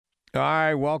All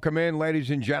right, welcome in, ladies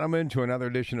and gentlemen, to another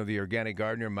edition of the Organic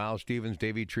Gardener. Miles Stevens,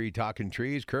 Davey Tree, Talking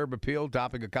Trees, Curb Appeal,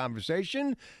 topic of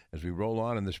conversation as we roll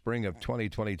on in the spring of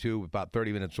 2022, about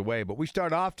 30 minutes away. But we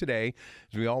start off today,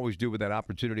 as we always do, with that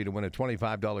opportunity to win a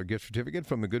 $25 gift certificate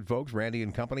from the good folks, Randy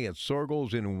and Company at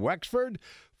Sorgels in Wexford,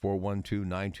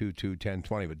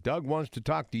 412-922-1020. But Doug wants to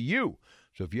talk to you.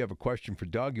 So if you have a question for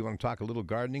Doug, you want to talk a little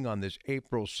gardening on this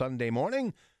April Sunday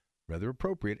morning, rather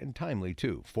appropriate and timely,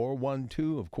 too.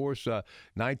 412, of course,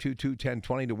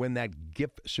 922-1020 to win that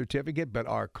gift certificate. But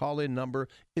our call-in number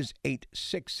is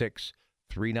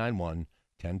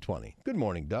 866-391-1020. Good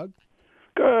morning, Doug.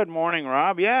 Good morning,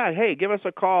 Rob. Yeah, hey, give us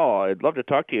a call. I'd love to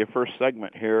talk to you first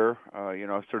segment here. I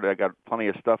got plenty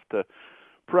of stuff to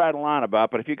prattle on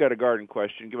about, but if you got a garden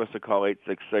question, give us a call,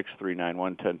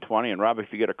 866-391-1020. And Rob, if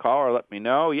you get a caller, let me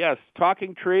know. Yes,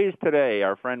 talking trees today.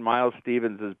 Our friend Miles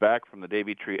Stevens is back from the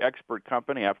Davey Tree Expert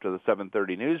Company after the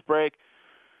 7:30 news break,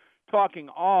 talking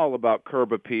all about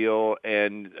curb appeal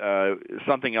and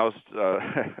something else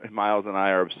Miles and I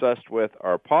are obsessed with,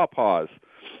 are pawpaws.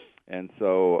 And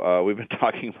so we've been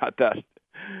talking about that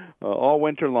all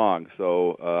winter long.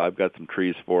 So I've got some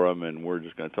trees for them, and we're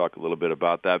just going to talk a little bit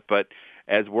about that. But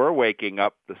as we're waking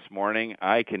up this morning,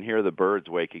 I can hear the birds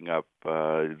waking up.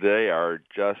 They are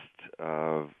just,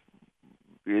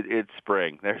 it's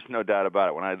spring. There's no doubt about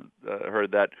it. When I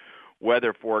heard that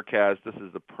weather forecast, this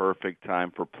is the perfect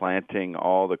time for planting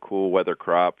all the cool weather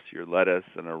crops, your lettuce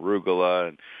and arugula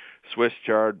and Swiss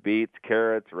chard, beets,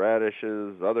 carrots,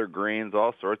 radishes, other greens,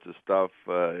 all sorts of stuff.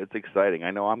 It's exciting.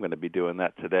 I know I'm going to be doing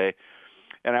that today.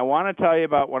 And I want to tell you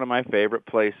about one of my favorite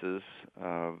places,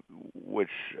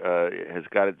 which has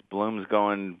got its blooms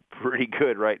going pretty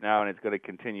good right now, and it's going to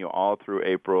continue all through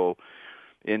April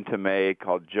into May,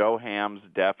 called Joe Ham's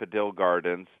Daffodil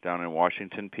Gardens down in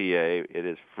Washington, PA. It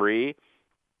is free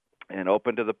and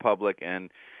open to the public,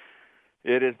 and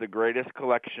it is the greatest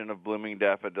collection of blooming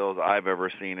daffodils I've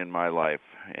ever seen in my life,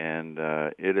 and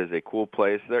it is a cool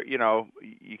place. There,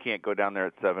 you can't go down there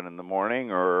at 7 in the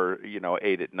morning or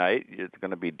 8 at night. It's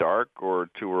going to be dark or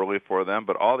too early for them.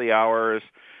 But all the hours,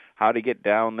 how to get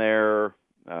down there,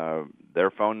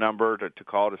 their phone number to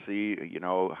call to see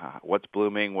what's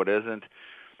blooming, what isn't.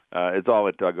 It's all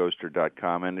at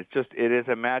DougOster.com, and it is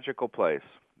a magical place.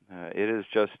 It is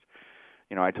just.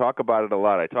 I talk about it a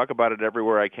lot. I talk about it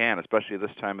everywhere I can, especially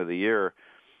this time of the year,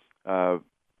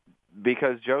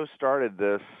 because Joe started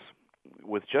this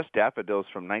with just daffodils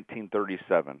from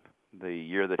 1937, the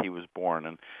year that he was born.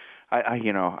 And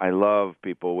I love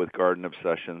people with garden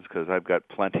obsessions because I've got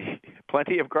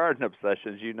plenty of garden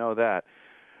obsessions. You know that.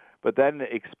 But then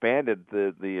expanded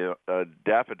the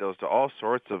daffodils to all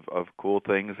sorts of cool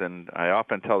things, and I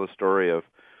often tell the story of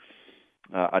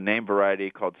a name variety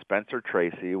called Spencer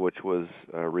Tracy, which was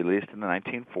released in the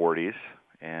 1940s,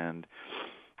 and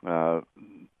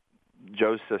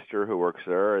Joe's sister, who works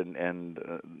there, and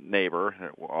neighbor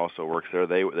also works there.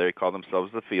 They call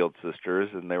themselves the Field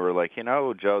Sisters, and they were like,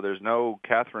 Joe, there's no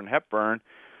Katharine Hepburn,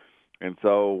 and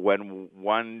so when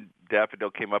one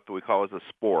daffodil came up that we call as a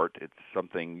sport, it's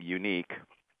something unique.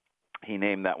 He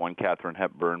named that one Katharine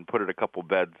Hepburn, put it a couple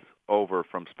beds over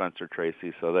from Spencer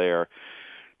Tracy, so they are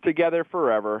together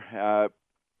forever.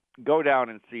 Go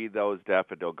down and see those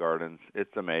daffodil gardens.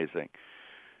 It's amazing.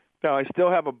 Now, I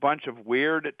still have a bunch of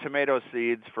weird tomato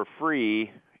seeds for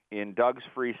free in Doug's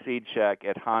Free Seed Shack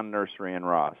at Hahn Nursery in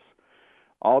Ross.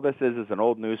 All this is an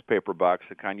old newspaper box,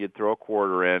 the kind you'd throw a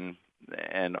quarter in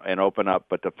and open up.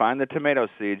 But to find the tomato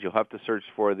seeds, you'll have to search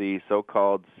for the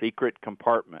so-called secret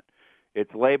compartment.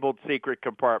 It's labeled secret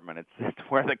compartment. It's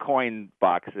where the coin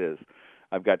box is.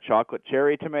 I've got chocolate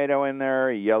cherry tomato in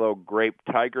there, yellow grape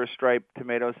tiger stripe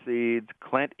tomato seeds,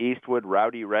 Clint Eastwood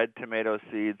rowdy red tomato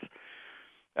seeds.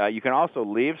 You can also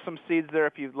leave some seeds there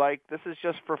if you'd like. This is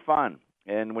just for fun.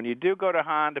 And when you do go to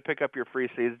Hahn to pick up your free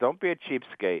seeds, don't be a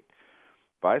cheapskate.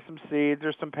 Buy some seeds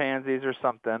or some pansies or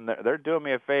something. They're doing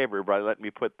me a favor by letting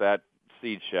me put that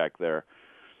seed shack there.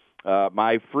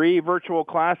 My free virtual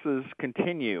classes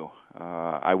continue.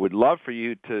 I would love for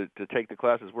you to take the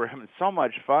classes. We're having so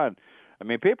much fun. I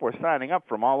mean, people are signing up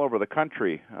from all over the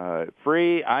country,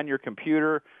 free on your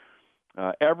computer,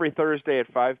 every Thursday at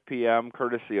 5 p.m.,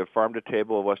 courtesy of Farm to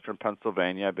Table of Western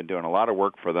Pennsylvania. I've been doing a lot of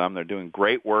work for them. They're doing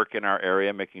great work in our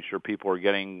area, making sure people are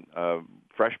getting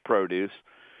fresh produce.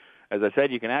 As I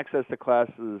said, you can access the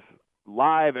classes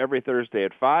live every Thursday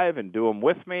at 5 and do them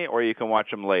with me, or you can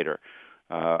watch them later.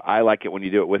 I like it when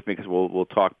you do it with me because we'll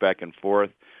talk back and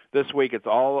forth. This week it's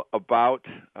all about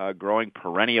growing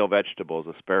perennial vegetables,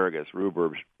 asparagus,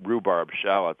 rhubarb,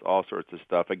 shallots, all sorts of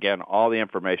stuff. Again, all the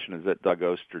information is at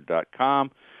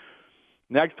DougOster.com.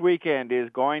 Next weekend is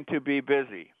going to be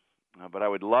busy. but I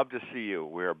would love to see you.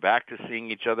 We're back to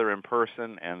seeing each other in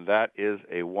person, and that is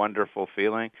a wonderful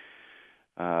feeling.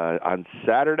 On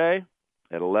Saturday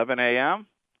at 11 a.m.,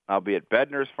 I'll be at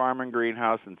Bedner's Farm and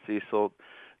Greenhouse in Cecil,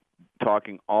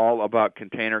 talking all about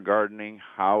container gardening,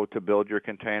 how to build your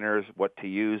containers, what to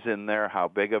use in there, how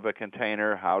big of a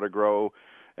container, how to grow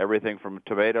everything from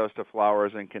tomatoes to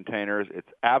flowers in containers.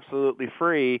 It's absolutely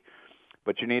free,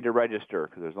 but you need to register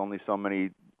because there's only so many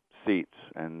seats.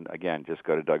 And again, just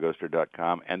go to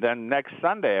DougOster.com. And then next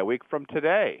Sunday, a week from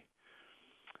today,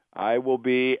 I will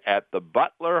be at the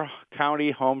Butler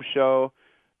County Home Show.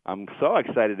 I'm so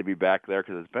excited to be back there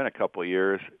because it's been a couple of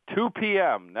years. 2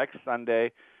 p.m. next Sunday.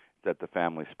 It's at the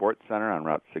Family Sports Center on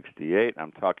Route 68.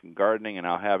 I'm talking gardening, and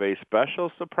I'll have a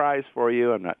special surprise for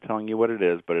you. I'm not telling you what it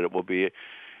is, but it will be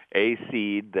a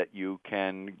seed that you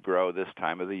can grow this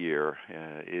time of the year.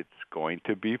 It's going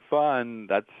to be fun.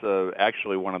 That's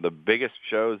actually one of the biggest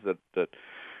shows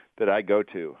that I go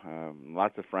to.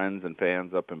 Lots of friends and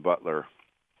fans up in Butler.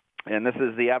 And this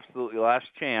is the absolutely last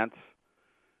chance.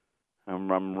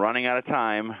 I'm running out of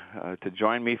time to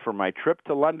join me for my trip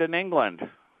to London, England,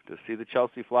 to see the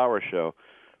Chelsea Flower Show.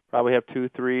 Probably have 2,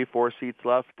 3, 4 seats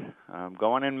left. I'm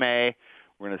going in May.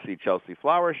 We're going to see Chelsea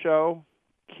Flower Show,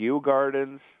 Kew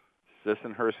Gardens,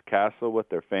 Sissinghurst Castle with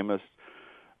their famous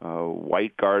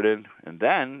white garden. And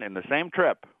then, in the same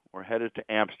trip, we're headed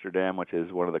to Amsterdam, which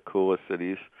is one of the coolest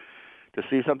cities, to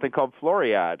see something called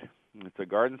Floriade. It's a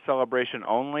garden celebration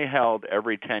only held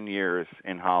every 10 years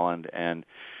in Holland, and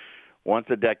once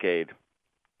a decade,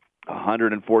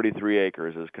 143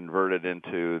 acres is converted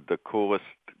into the coolest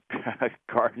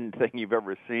garden thing you've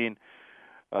ever seen.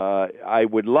 I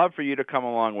would love for you to come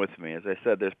along with me. As I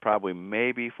said, there's probably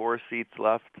maybe 4 seats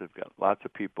left. I've got lots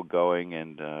of people going,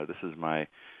 and this is my, I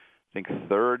think,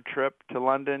 3rd trip to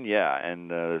London. Yeah, and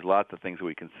there's lots of things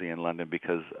we can see in London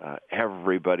because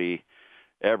everybody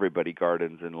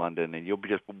gardens in London, and you'll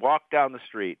just walk down the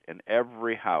street, and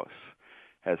every house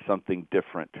has something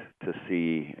different to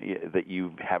see that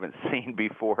you haven't seen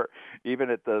before. Even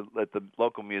at the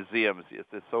local museums,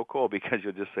 it's so cool because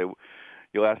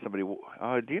you'll ask somebody,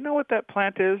 do you know what that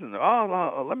plant is? And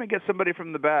let me get somebody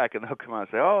from the back, and they'll come out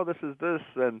and say, this is this,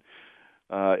 and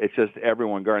it's just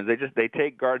everyone gardens. They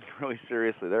take gardens really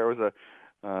seriously. There was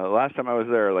last time I was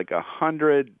there, like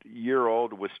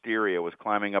 100-year-old wisteria was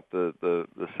climbing up the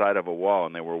side of a wall,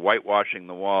 and they were whitewashing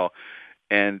the wall,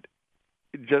 and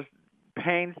just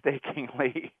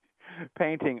painstakingly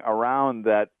painting around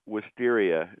that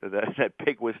wisteria, that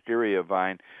big wisteria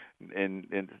vine,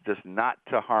 and just not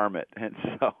to harm it. And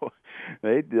so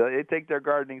they take their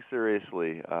gardening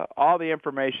seriously. All the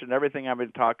information, everything I've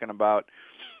been talking about,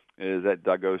 is at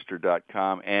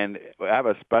DougOster.com. And I have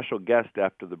a special guest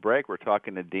after the break. We're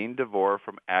talking to Dean DeVore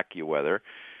from AccuWeather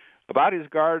about his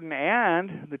garden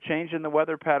and the change in the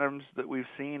weather patterns that we've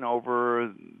seen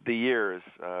over the years.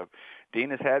 Dean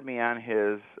has had me on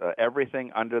his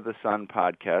Everything Under the Sun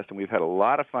podcast, and we've had a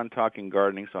lot of fun talking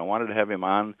gardening, so I wanted to have him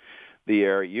on the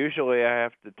air. Usually I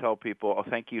have to tell people,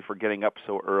 thank you for getting up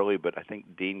so early, but I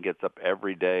think Dean gets up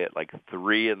every day at like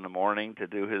 3 in the morning to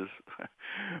do his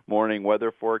morning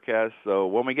weather forecast. So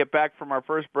when we get back from our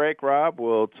first break, Rob,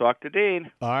 we'll talk to Dean.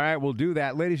 All right, we'll do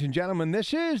that. Ladies and gentlemen,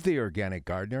 this is The Organic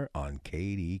Gardener on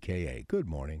KDKA. Good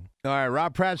morning. All right,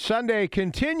 Rob Pratt Sunday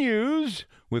continues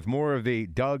with more of the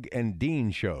Doug and Dean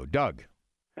Show. Doug.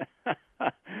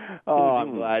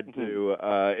 I'm glad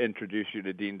to introduce you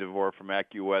to Dean DeVore from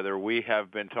AccuWeather. We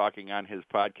have been talking on his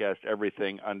podcast,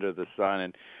 Everything Under the Sun,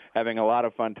 and having a lot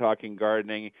of fun talking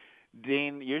gardening.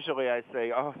 Dean, usually I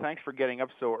say, thanks for getting up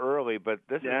so early, but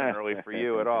this isn't early for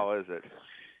you at all, is it?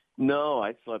 No,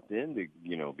 I slept in to,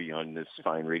 be on this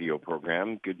fine radio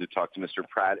program. Good to talk to Mr.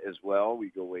 Pratt as well. We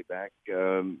go way back.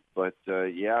 Doug,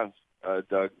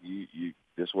 you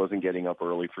this wasn't getting up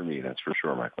early for me, that's for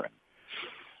sure, my friend.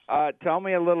 Tell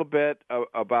me a little bit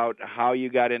about how you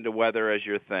got into weather as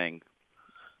your thing.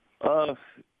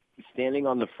 Standing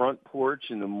on the front porch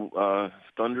in the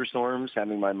thunderstorms,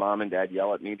 having my mom and dad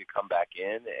yell at me to come back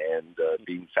in, and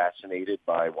being fascinated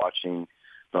by watching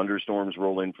thunderstorms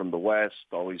roll in from the west,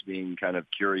 always being kind of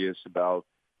curious about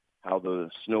how the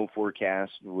snow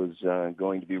forecast was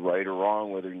going to be right or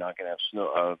wrong, whether you're not going to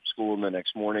have school in the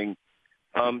next morning.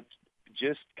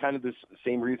 Just kind of the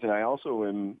same reason I also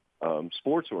am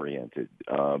sports oriented.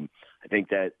 I think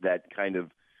that kind of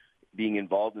being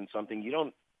involved in something you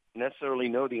don't necessarily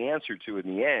know the answer to in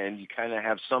the end. You kind of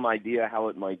have some idea how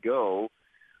it might go.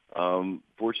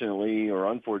 Fortunately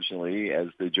or unfortunately, as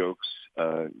the jokes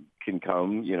can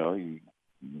come,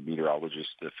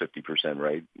 meteorologists 50%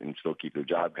 right and still keep their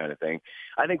job kind of thing.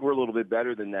 I think we're a little bit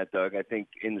better than that, Doug. I think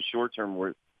in the short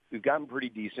term we've gotten pretty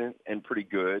decent and pretty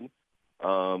good.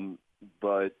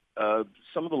 But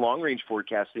some of the long-range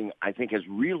forecasting, I think, has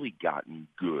really gotten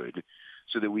good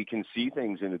so that we can see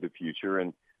things into the future.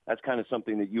 And that's kind of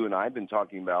something that you and I have been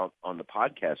talking about on the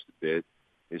podcast a bit,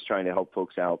 is trying to help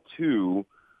folks out, too,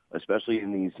 especially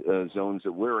in these zones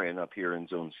that we're in up here in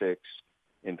Zone 6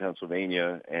 in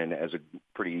Pennsylvania. And as a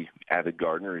pretty avid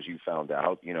gardener, as you found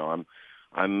out,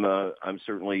 I'm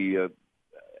certainly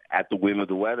at the whim of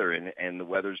the weather, and the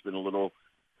weather's been a little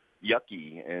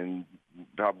yucky, and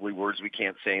probably words we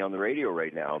can't say on the radio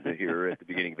right now. But here at the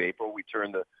beginning of April, we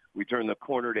turn the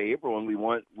corner to April, and we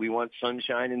want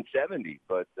sunshine and 70.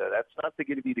 But that's not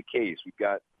going to be the case. We've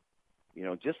got,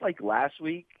 just like last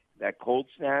week, that cold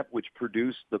snap, which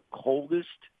produced the coldest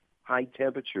high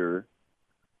temperature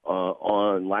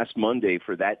on last Monday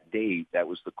for that date. That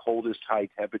was the coldest high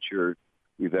temperature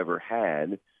we've ever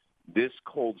had. This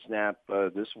cold snap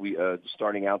this week,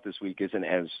 starting out this week, isn't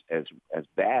as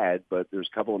bad, but there's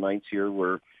a couple of nights here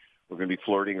where we're going to be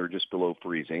flirting or just below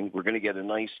freezing. We're going to get a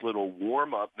nice little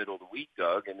warm up middle of the week,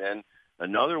 Doug, and then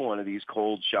another one of these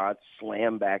cold shots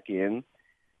slam back in.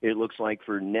 It looks like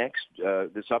for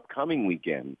this upcoming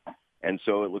weekend, and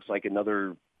so it looks like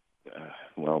another.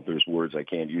 There's words I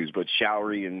can't use, but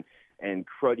showery and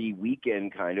cruddy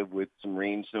weekend, kind of, with some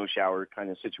rain, snow shower kind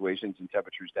of situations and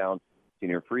temperatures down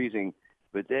near freezing.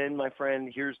 But then, my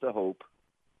friend, here's the hope.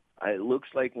 It looks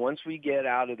like once we get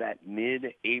out of that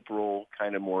mid-April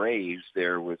kind of moraise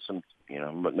there with some,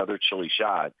 another chilly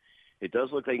shot, it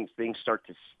does look like things start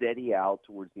to steady out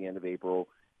towards the end of April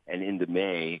and into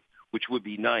May, which would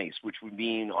be nice, which would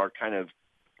mean our kind of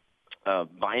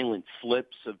violent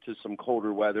flips to some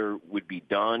colder weather would be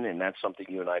done, and that's something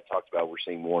you and I talked about. We're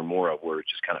seeing more and more of, where it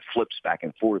just kind of flips back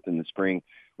and forth in the spring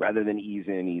rather than ease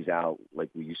in, ease out like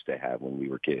we used to have when we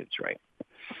were kids, right?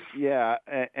 Yeah,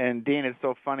 and Dean, it's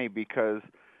so funny because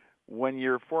when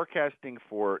you're forecasting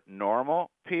for normal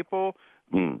people,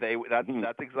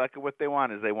 that's exactly what they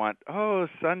want. Is they want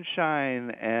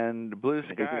sunshine and blue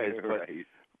skies. But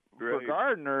for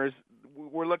gardeners,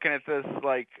 we're looking at this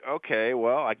like, okay,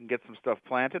 well, I can get some stuff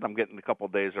planted. I'm getting a couple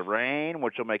of days of rain,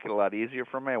 which will make it a lot easier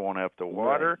for me. I won't have to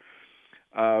water.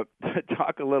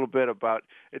 Talk a little bit about,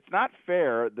 it's not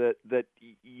fair that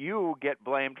you get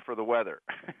blamed for the weather.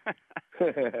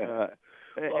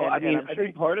 I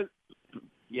think part of,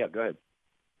 yeah, go ahead.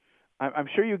 I'm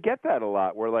sure you get that a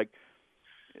lot, where like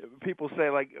people say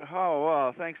like, oh,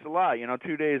 well, thanks a lot,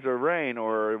 2 days of rain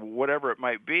or whatever it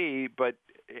might be, but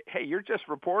hey, you're just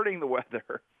reporting the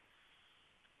weather.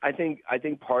 I think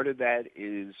part of that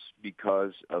is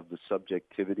because of the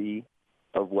subjectivity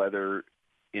of weather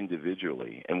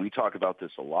individually, and we talk about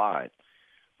this a lot.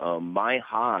 My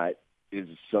hot is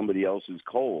somebody else's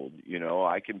cold.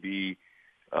 I can be.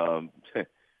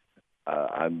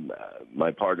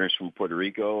 My partner's from Puerto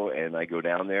Rico, and I go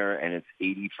down there, and it's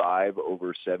 85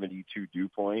 over 72 dew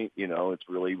point. It's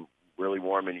really, really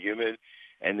warm and humid,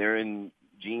 and they're in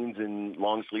jeans and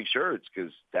long sleeve shirts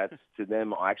because that's to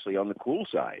them actually on the cool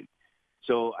side.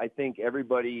 So I think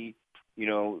everybody,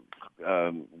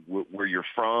 where you're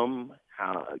from,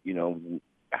 how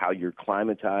you're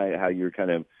climatized, how you're kind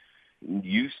of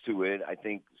used to it. I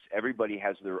think everybody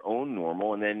has their own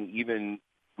normal, and then even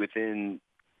within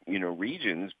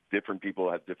regions, different people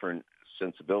have different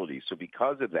sensibilities. So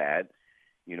because of that,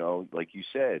 like you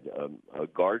said, a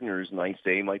gardener's nice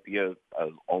day might be an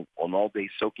all-day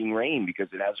soaking rain because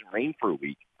it hasn't rained for a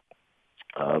week.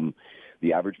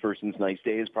 The average person's nice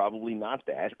day is probably not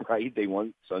that, right? They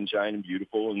want sunshine and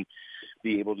beautiful and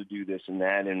be able to do this and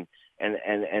that and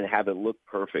have it look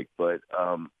perfect. But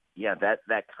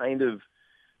that kind of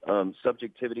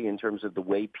subjectivity in terms of the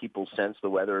way people sense the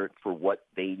weather for what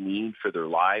they need for their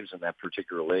lives on that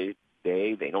particular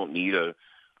day. They don't need a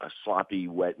sloppy,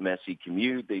 wet, messy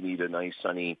commute. They need a nice,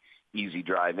 sunny, easy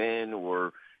drive in,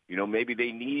 or maybe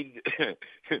they need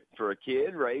for a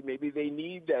kid, right? Maybe they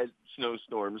need that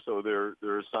snowstorm so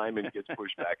their assignment gets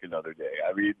pushed back another day.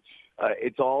 I mean,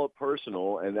 it's all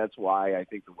personal, and that's why I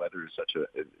think the weather is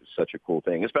such a cool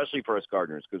thing, especially for us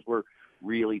gardeners, because we're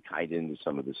really tied into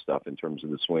some of this stuff in terms of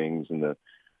the swings and the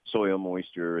soil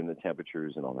moisture and the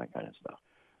temperatures and all that kind of stuff.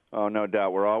 Oh, no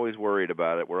doubt. We're always worried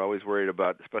about it. We're always worried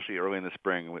about, especially early in the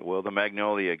spring, will the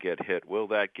magnolia get hit? Will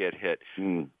that get hit?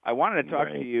 I wanted to talk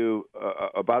to you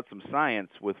about some science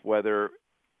with weather.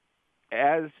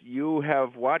 As you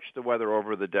have watched the weather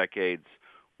over the decades,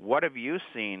 what have you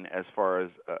seen as far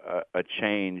as a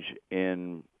change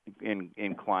in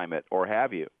climate, or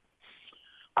have you?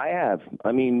 I have.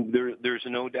 I mean, there's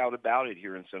no doubt about it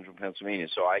here in central Pennsylvania.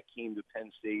 So I came to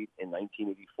Penn State in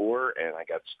 1984, and I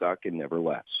got stuck and never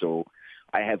left. So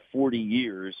I have 40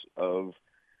 years of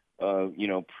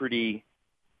pretty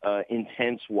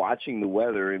intense watching the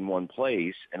weather in one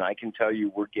place. And I can tell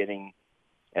you we're getting,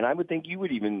 and I would think you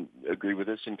would even agree with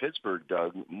this in Pittsburgh,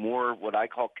 Doug, more what I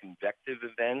call convective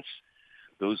events.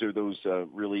 Those are those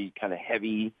really kind of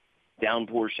heavy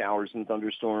downpour showers and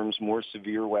thunderstorms, more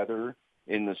severe weather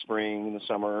in the spring, in the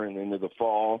summer, and into the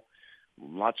fall.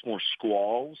 Lots more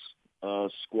squalls,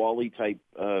 squally type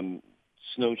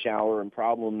snow shower and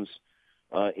problems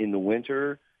in the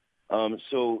winter.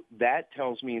 So that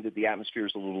tells me that the atmosphere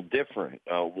is a little different.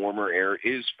 Warmer air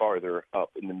is farther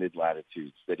up in the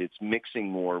mid-latitudes, that it's mixing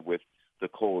more with the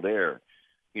cold air.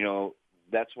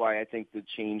 That's why I think the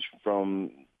change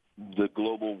from the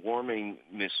global warming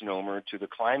misnomer to the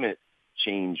climate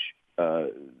change,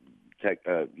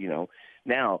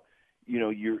 now,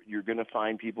 you're going to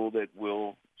find people that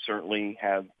will certainly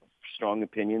have strong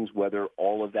opinions whether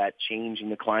all of that change in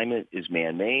the climate is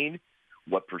man-made,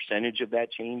 what percentage of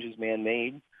that change is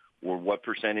man-made, or what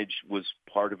percentage was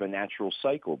part of a natural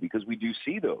cycle, because we do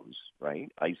see those,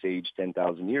 right? Ice age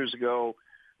 10,000 years ago,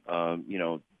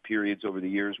 periods over the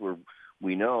years where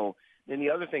we know. Then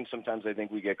the other thing sometimes I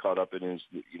think we get caught up in is,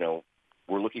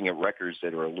 we're looking at records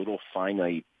that are a little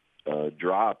finite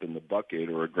drop in the bucket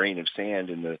or a grain of sand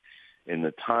in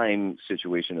the time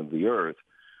situation of the Earth.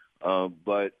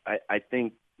 But I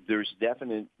think there's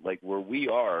definite, like where we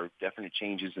are, definite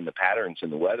changes in the patterns in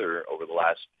the weather over the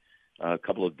last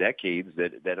couple of decades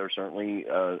that are certainly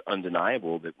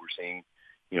undeniable, that we're seeing,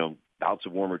 bouts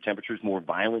of warmer temperatures, more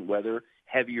violent weather,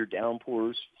 heavier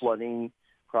downpours, flooding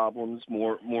problems,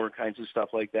 more kinds of stuff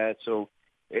like that. So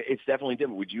it's definitely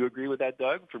different. Would you agree with that,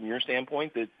 Doug, from your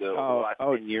standpoint, that the last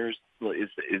 10 years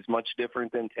is much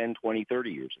different than 10, 20,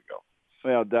 30 years ago?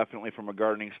 Well, definitely from a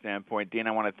gardening standpoint. Dean,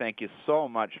 I want to thank you so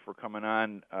much for coming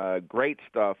on. Great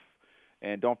stuff.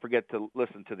 And don't forget to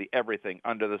listen to the Everything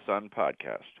Under the Sun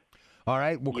podcast. All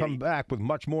right, we'll come back with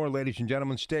much more, ladies and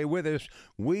gentlemen. Stay with us.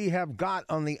 We have got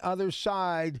on the other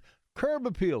side curb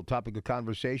appeal, topic of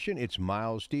conversation. It's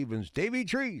Miles Stevens, Davey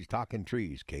Trees, Talking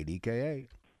Trees, KDKA.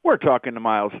 We're talking to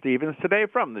Miles Stevens today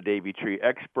from the Davey Tree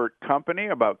Expert Company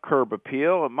about curb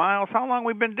appeal. And Miles, how long have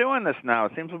we been doing this now?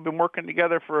 It seems we've been working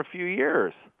together for a few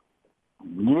years.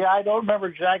 Yeah, I don't remember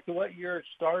exactly what year it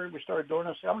started. We started doing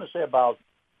this, I'm going to say about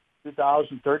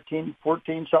 2013,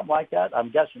 14, something like that,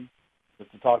 I'm guessing,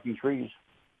 with the Talking Trees.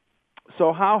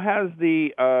 So how has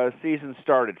the season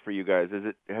started for you guys?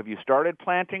 Have you started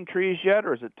planting trees yet,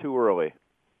 or is it too early?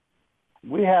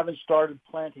 We haven't started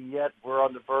planting yet. We're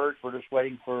on the verge. We're just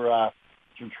waiting for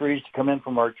some trees to come in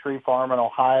from our tree farm in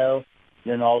Ohio.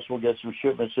 Then also we'll get some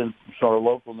shipments in from our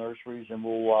local nurseries, and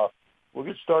we'll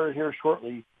get started here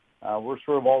shortly. We're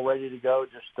sort of all ready to go,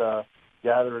 just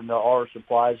gathering our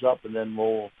supplies up, and then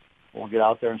we'll get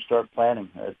out there and start planting.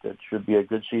 It should be a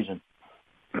good season.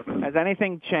 Has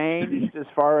anything changed as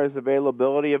far as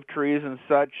availability of trees and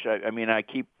such? I mean, I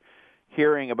keep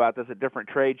hearing about this at different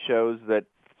trade shows that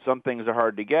some things are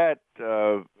hard to get,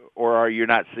 or are you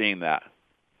not seeing that?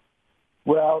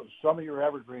 Well, some of your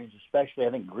evergreens, especially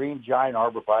I think green giant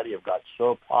arborvitae, have got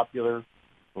so popular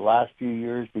the last few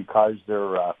years because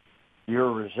they're year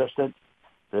resistant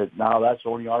that now that's the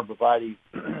only arborvitae,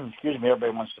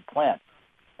 everybody wants to plant.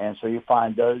 And so you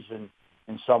find those in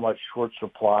somewhat short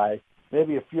supply.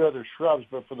 Maybe a few other shrubs,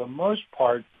 but for the most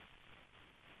part,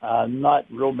 not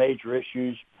real major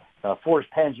issues. Forest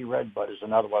pansy redbud is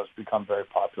another one that's become very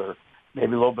popular,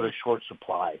 maybe a little bit of short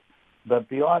supply. But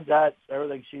beyond that,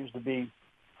 everything seems to be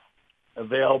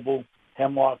available.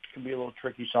 Hemlock can be a little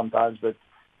tricky sometimes, but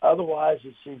otherwise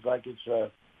it seems like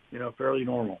it's fairly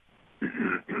normal.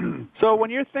 So when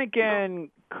you're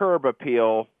thinking curb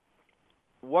appeal,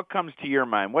 what comes to your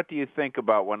mind? What do you think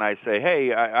about when I say,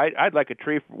 hey, I'd like a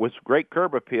tree with great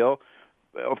curb appeal?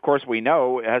 Of course, we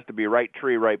know it has to be right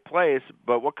tree, right place,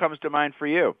 but what comes to mind for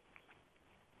you?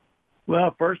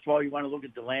 Well, first of all, you want to look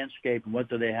at the landscape and what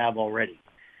do they have already.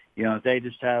 If they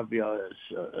just have a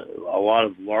lot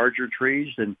of larger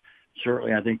trees, then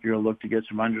certainly I think you're going to look to get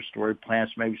some understory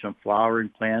plants, maybe some flowering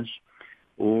plants,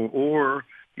 or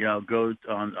go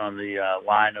on the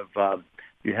line of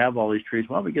you have all these trees.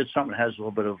 Why don't we get something that has a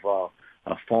little bit of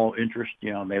a fall interest?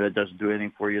 Maybe it doesn't do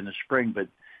anything for you in the spring, but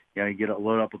you get it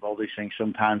loaded up with all these things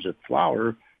sometimes that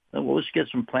flower. Then we'll just get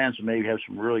some plants and maybe have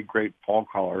some really great fall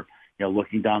color.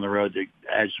 Looking down the road to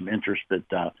add some interest. That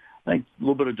I think a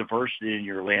little bit of diversity in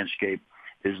your landscape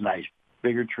is nice.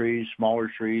 Bigger trees, smaller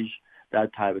trees,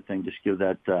 that type of thing. Just give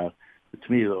that to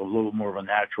me a little more of a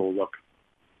natural look.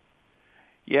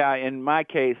 Yeah, in my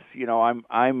case,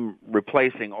 I'm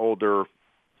replacing older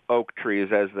oak trees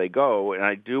as they go, and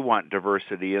I do want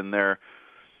diversity in there.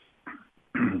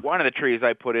 One of the trees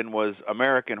I put in was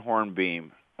American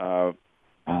hornbeam,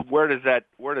 Where does that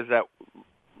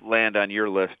land on your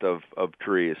list of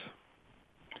trees?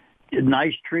 A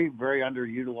nice tree, very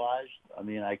underutilized. I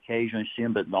mean, I occasionally see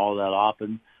them, but not all that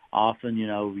often.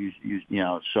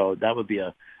 So that would be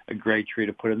a great tree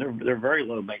to put in. They're very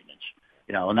low maintenance,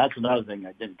 and that's another thing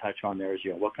I didn't touch on there is,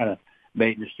 what kind of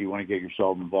maintenance do you want to get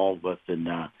yourself involved with? And,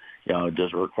 does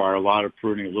it require a lot of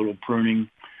pruning, a little pruning?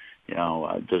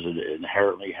 Does it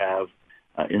inherently have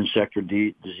insect or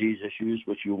disease issues,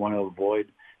 which you want to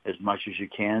avoid as much as you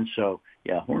can? So,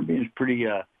 hornbeam is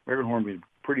regular hornbeam,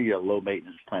 pretty low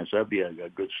maintenance plant. So that'd be a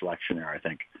good selection there, I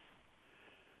think.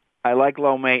 I like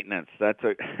low maintenance. That's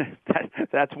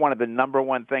one of the number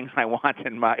one things I want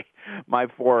in my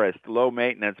forest, low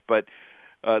maintenance. But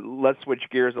let's switch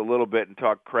gears a little bit and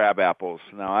talk crab apples.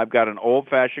 Now, I've got an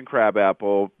old-fashioned crab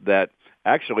apple that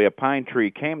actually a pine tree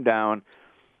came down,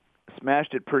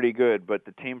 smashed it pretty good, but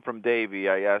the team from Davie,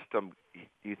 I asked them,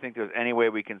 do you think there's any way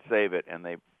we can save it? And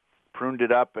they pruned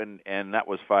it up, and that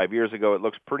was 5 years ago. It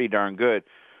looks pretty darn good.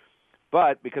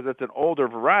 But because it's an older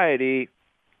variety,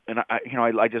 and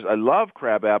I love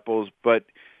crab apples, but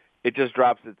it just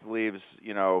drops its leaves,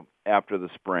 after the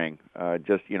spring.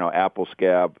 Apple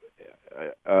scab.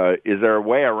 Is there a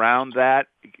way around that?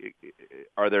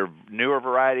 Are there newer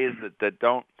varieties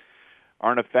that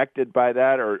aren't affected by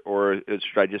that, or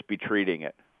should I just be treating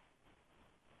it?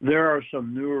 There are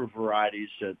some newer varieties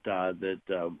that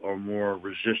are more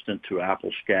resistant to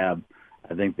apple scab.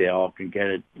 I think they all can get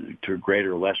it to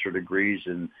greater or lesser degrees,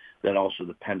 and that also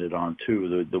depended on,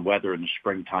 too, the weather in the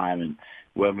springtime and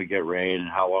when we get rain and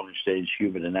how long it stays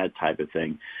humid and that type of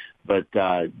thing. But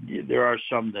there are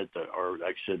some that are,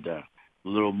 like I said, a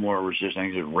little more resistant. I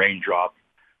think the raindrop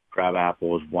crab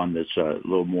apple is one that's a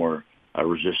little more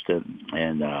resistant,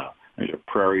 and there's a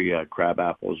prairie crab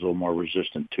apple is a little more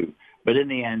resistant, too. But in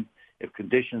the end, if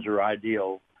conditions are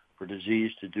ideal for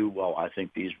disease to do well, I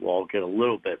think these will all get a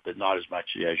little bit, but not as much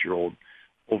as your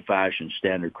old-fashioned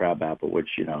standard crab apple,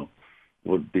 which,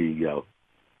 would be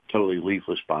totally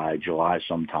leafless by July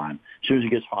sometime. As soon as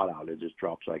it gets hot out, it just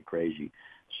drops like crazy.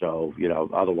 So,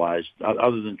 otherwise,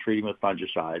 other than treating with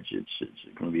fungicides, it's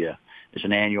going to be it's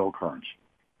an annual occurrence.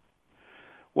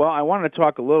 Well, I wanted to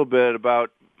talk a little bit about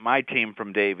my team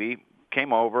from Davie.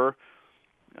 Came over,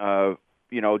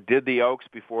 did the oaks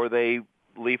before they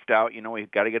leafed out.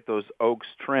 We've got to get those oaks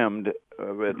trimmed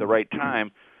at the right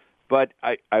time. But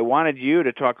I wanted you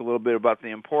to talk a little bit about the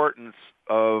importance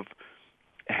of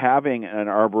having an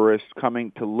arborist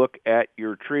coming to look at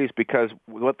your trees, because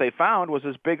what they found was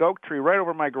this big oak tree right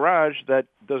over my garage that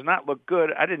does not look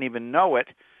good. I didn't even know it,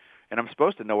 and I'm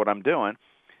supposed to know what I'm doing.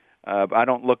 I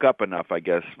don't look up enough, I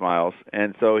guess, Miles.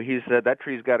 And so he said, that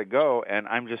tree's got to go, and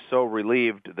I'm just so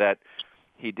relieved that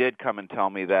he did come and tell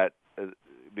me that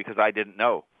because I didn't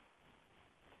know.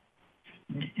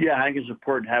 Yeah, I think it's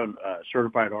important having a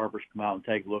certified arborist come out and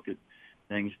take a look at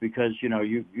things, because,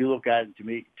 you look at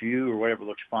it to you or whatever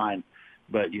looks fine,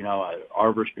 but,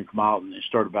 arborists can come out and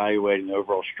start evaluating the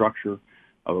overall structure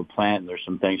of a plant, and there's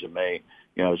some things that may,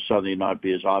 suddenly not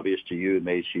be as obvious to you. You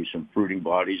may see some fruiting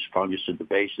bodies, fungus at the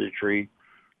base of the tree,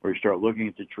 or you start looking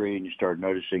at the tree and you start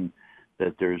noticing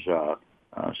that there's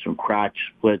some cracks,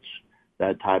 splits,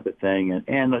 that type of thing,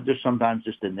 and just sometimes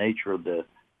just the nature of the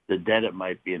dead it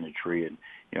might be in the tree. And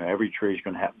every tree is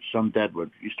going to have some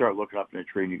deadwood. You start looking up in a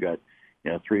tree and you got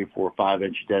 3, 4, 5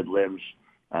 inch dead limbs,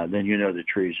 then the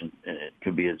trees it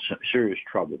could be in serious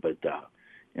trouble. But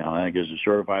I think as a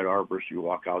certified arborist, you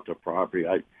walk out to a property.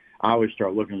 I always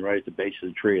start looking right at the base of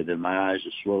the tree, and then my eyes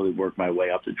just slowly work my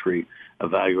way up the tree,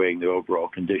 evaluating the overall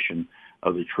condition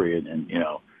of the tree, and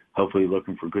hopefully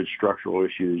looking for good structural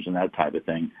issues and that type of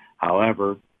thing.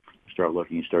 However,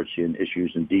 you start seeing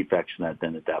issues and defects in that,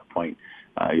 then at that point,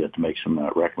 you have to make some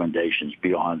recommendations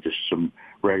beyond just some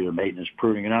regular maintenance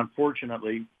pruning. And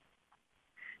unfortunately,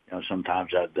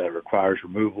 sometimes that requires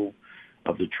removal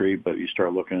of the tree, but you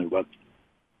start looking at what,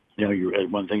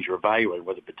 one of the things you're evaluating,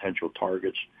 what the potential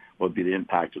targets, what would be the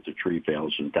impact if the tree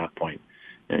fails. And at that point,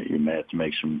 you may have to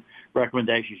make some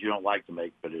recommendations you don't like to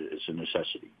make, but it's a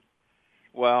necessity.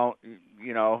 Well,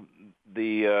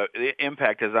 the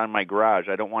impact is on my garage.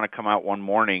 I don't want to come out one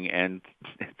morning and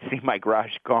see my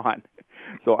garage gone.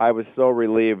 So I was so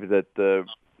relieved that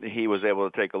he was able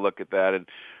to take a look at that. And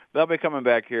they'll be coming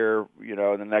back here, in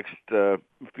the next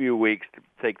few weeks to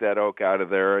take that oak out of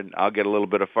there, and I'll get a little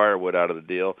bit of firewood out of the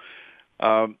deal.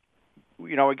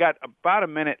 We got about a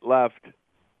minute left.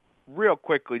 Real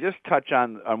quickly, just touch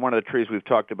on one of the trees we've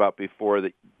talked about before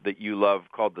that you love,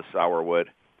 called the sourwood.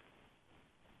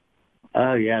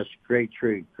 Oh, yes, great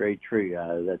tree.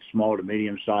 That small to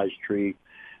medium-sized tree,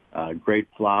 great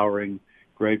flowering,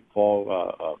 great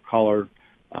fall color,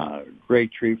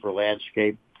 Great tree for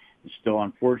landscape. It's still,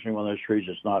 unfortunately, one of those trees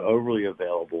that's not overly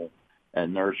available at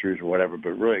nurseries or whatever,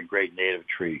 but really a great native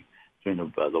tree.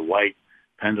 Between the white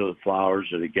pendulum flowers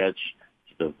that it gets,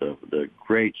 the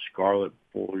great scarlet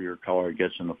foliar color it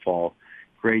gets in the fall.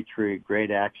 Great tree, great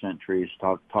accent trees.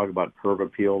 Talk about curb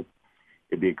appeal.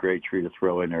 It'd be a great tree to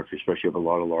throw in there, especially if you have a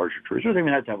lot of larger trees. It doesn't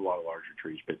even have to have a lot of larger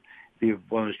trees, but if you have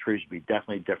one of those trees, it'd be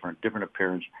definitely different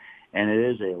appearance. And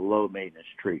it is a low maintenance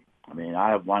tree. I mean, I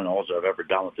have one also I've ever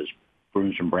done with this: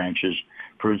 prune some branches,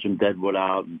 prune some dead wood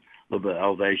out, and a little bit of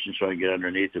elevation so I can get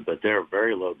underneath it. But they're a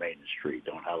very low maintenance tree.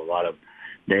 Don't have a lot of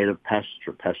native pests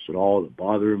or pests at all that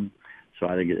bother them. So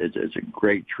I think it's a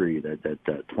great tree,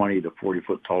 that 20 to 40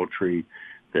 foot tall tree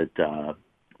that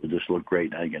will just look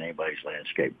great, I think, in anybody's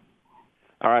landscape.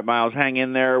 All right, Miles, hang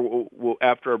in there. We'll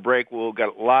after a break, we'll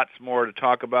get lots more to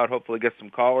talk about. Hopefully get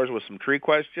some callers with some tree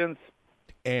questions.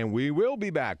 And we will be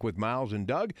back with Miles and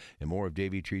Doug and more of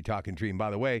Davey Tree Talking Tree. And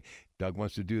by the way, Doug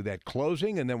wants to do that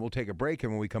closing, and then we'll take a break.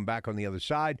 And when we come back on the other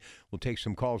side, we'll take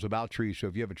some calls about trees. So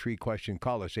if you have a tree question,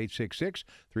 call us,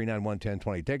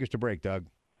 866-391-1020. Take us to break, Doug.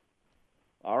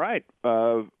 All right.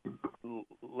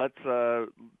 Let's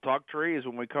talk trees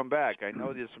when we come back. I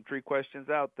know there's some tree questions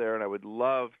out there, and I would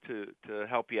love to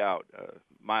help you out.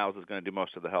 Miles is going to do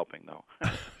most of the helping, though.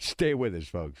 Stay with us,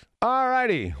 folks. All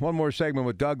righty. One more segment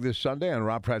with Doug this Sunday on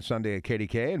Rob Pratt Sunday at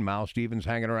KDK, and Miles Stevens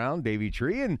hanging around, Davey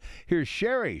Tree. And here's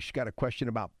Sherry. She's got a question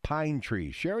about pine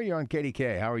trees. Sherry, you're on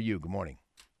KDK. How are you? Good morning.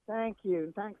 Thank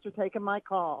you. Thanks for taking my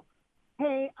call.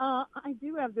 Hey, I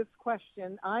do have this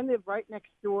question. I live right next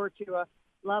door to a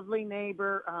lovely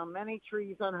neighbor, many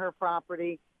trees on her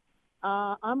property.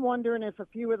 I'm wondering if a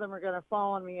few of them are going to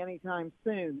fall on me anytime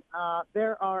soon.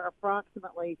 There are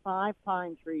approximately 5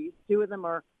 pine trees. 2 of them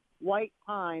are white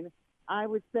pine. I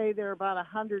would say they're about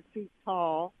 100 feet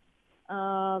tall.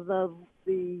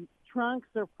 The trunks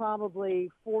are probably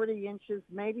 40 inches,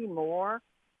 maybe more.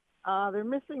 They're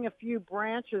missing a few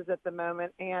branches at the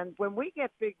moment, and when we get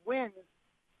big winds,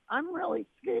 I'm really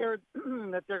scared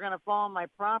that they're going to fall on my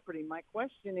property. My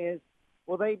question is,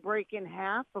 will they break in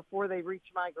half before they reach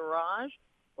my garage,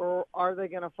 or are they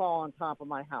going to fall on top of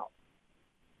my house?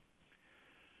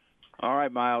 All right,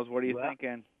 Miles, what are you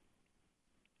thinking?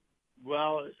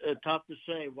 Well, tough to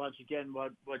say. Once again,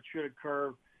 what should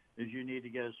occur is you need to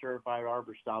get a certified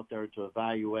arborist out there to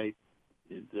evaluate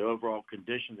the overall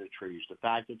condition of the trees. The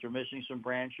fact that they're missing some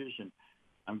branches, and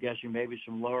I'm guessing maybe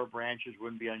some lower branches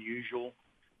wouldn't be unusual.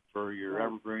 For your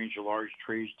evergreens, your large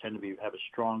trees tend to have a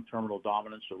strong terminal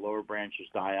dominance, so lower branches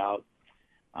die out.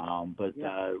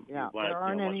 There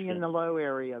aren't any in the low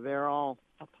area. They're all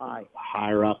up high.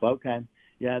 Higher up, okay.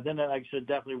 Yeah, then like I said,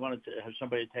 definitely wanted to have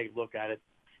somebody take a look at it.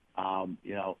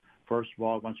 First of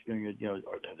all, once again,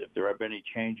 if there have been any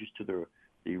changes to the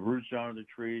root zone of the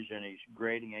trees, any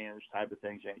grading, any of those type of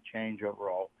things, any change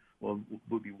overall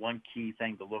would be one key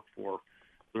thing to look for.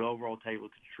 But overall, take a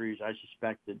look at the trees. I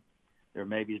suspect that there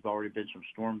maybe has already been some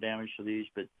storm damage to these,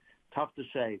 but tough to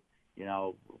say,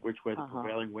 which way the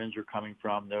prevailing winds are coming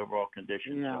from, the overall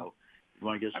conditions. Yeah. So you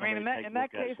want to get somebody in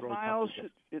that case, Miles,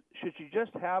 should you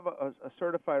just have a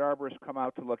certified arborist come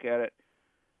out to look at it?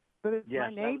 But it's my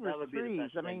neighbor's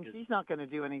trees. I mean, she's not going to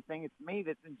do anything. It's me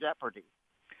that's in jeopardy.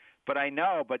 But I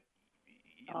know, but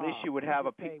at least you would have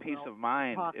a peace of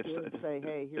mind. Say,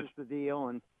 hey, here's the deal,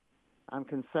 and I'm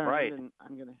concerned, and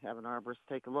I'm going to have an arborist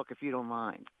take a look if you don't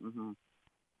mind. Mm-hmm.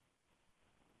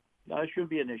 No, there shouldn't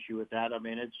be an issue with that. I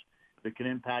mean, if it can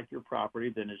impact your property,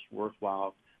 then it's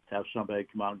worthwhile to have somebody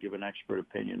come out and give an expert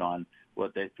opinion on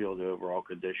what they feel the overall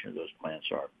condition of those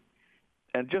plants are.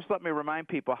 And just let me remind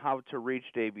people how to reach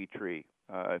Davey Tree.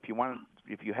 If you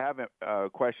have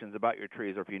questions about your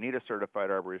trees, or if you need a certified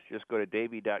arborist, just go to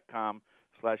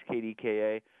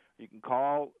davey.com/KDKA. You can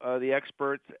call the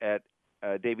experts at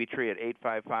Davey Tree at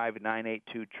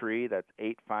 855-982-TREE. That's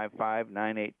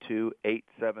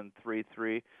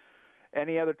 855-982-8733.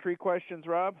 Any other tree questions,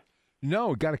 Rob? No,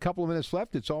 we've got a couple of minutes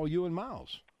left. It's all you and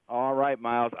Miles. All right,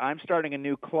 Miles. I'm starting a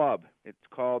new club. It's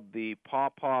called the Paw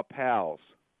Paw Pals.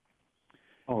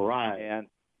 All right.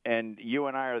 And you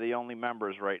and I are the only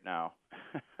members right now.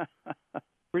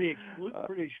 Pretty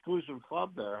exclusive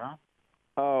club there, huh?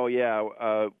 Oh, yeah.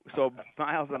 So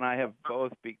Miles and I have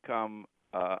both become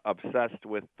obsessed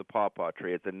with the pawpaw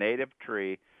tree. It's a native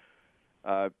tree.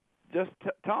 Just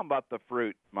tell them about the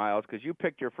fruit, Miles, because you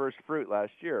picked your first fruit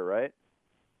last year, right?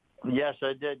 Yes,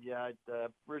 I did. Yeah, I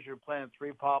originally planted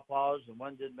 3 pawpaws, and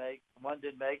one didn't make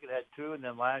it. Had 2, and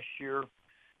then last year,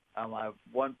 I have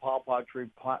 1 pawpaw tree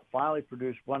finally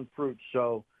produced 1 fruit.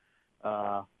 So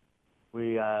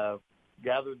we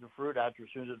gathered the fruit as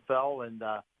soon as it fell and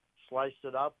sliced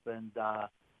it up, and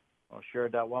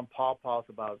shared that one pawpaw with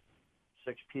about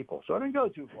 6 people. So I didn't go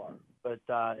too far, but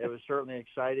it was certainly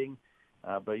exciting.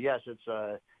 But yes, it's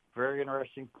a very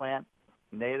interesting plant,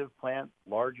 native plant,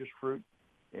 largest fruit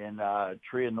in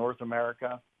tree in North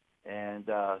America. And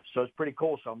so it's pretty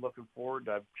cool. So I'm looking forward.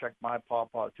 I've checked my 2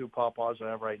 pawpaws I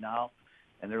have right now,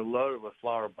 and they're loaded with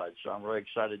flower buds. So I'm really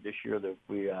excited this year that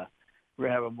we're going to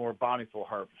have a more bountiful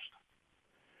harvest.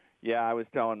 Yeah, I was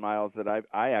telling Miles that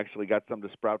I actually got some to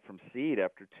sprout from seed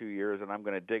after 2 years, and I'm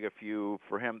going to dig a few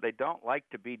for him. They don't like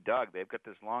to be dug. They've got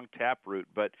this long tap root.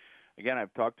 But, again,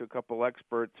 I've talked to a couple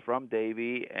experts from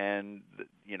Davie, and,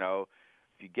 you know,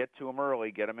 if you get to them early,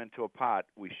 get them into a pot,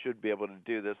 we should be able to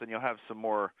do this, and you'll have some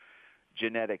more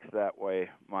genetics that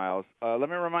way, Miles. Let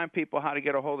me remind people how to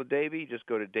get a hold of Davie. Just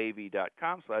go to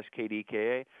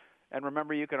davie.com/KDKA. And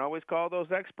remember, you can always call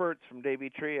those experts from Davie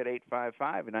Tree at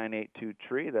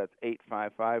 855-982-TREE. That's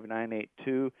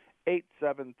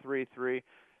 855-982-8733.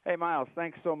 Hey, Miles,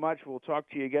 thanks so much. We'll talk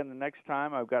to you again the next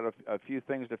time. I've got a few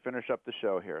things to finish up the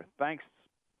show here. Thanks.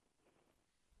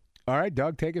 All right,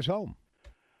 Doug, take us home.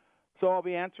 So I'll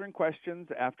be answering questions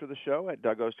after the show at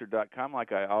DougOster.com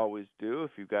like I always do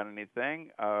if you've got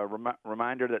anything.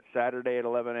 Reminder that Saturday at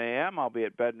 11 a.m. I'll be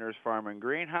at Bedner's Farm and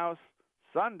Greenhouse.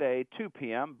 Sunday, 2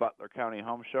 p.m., Butler County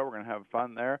Home Show. We're going to have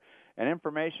fun there. And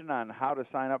information on how to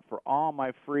sign up for all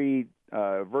my free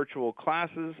virtual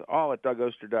classes, all at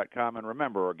DougOster.com. And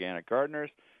remember, organic gardeners,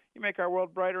 you make our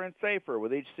world brighter and safer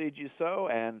with each seed you sow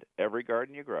and every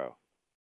garden you grow.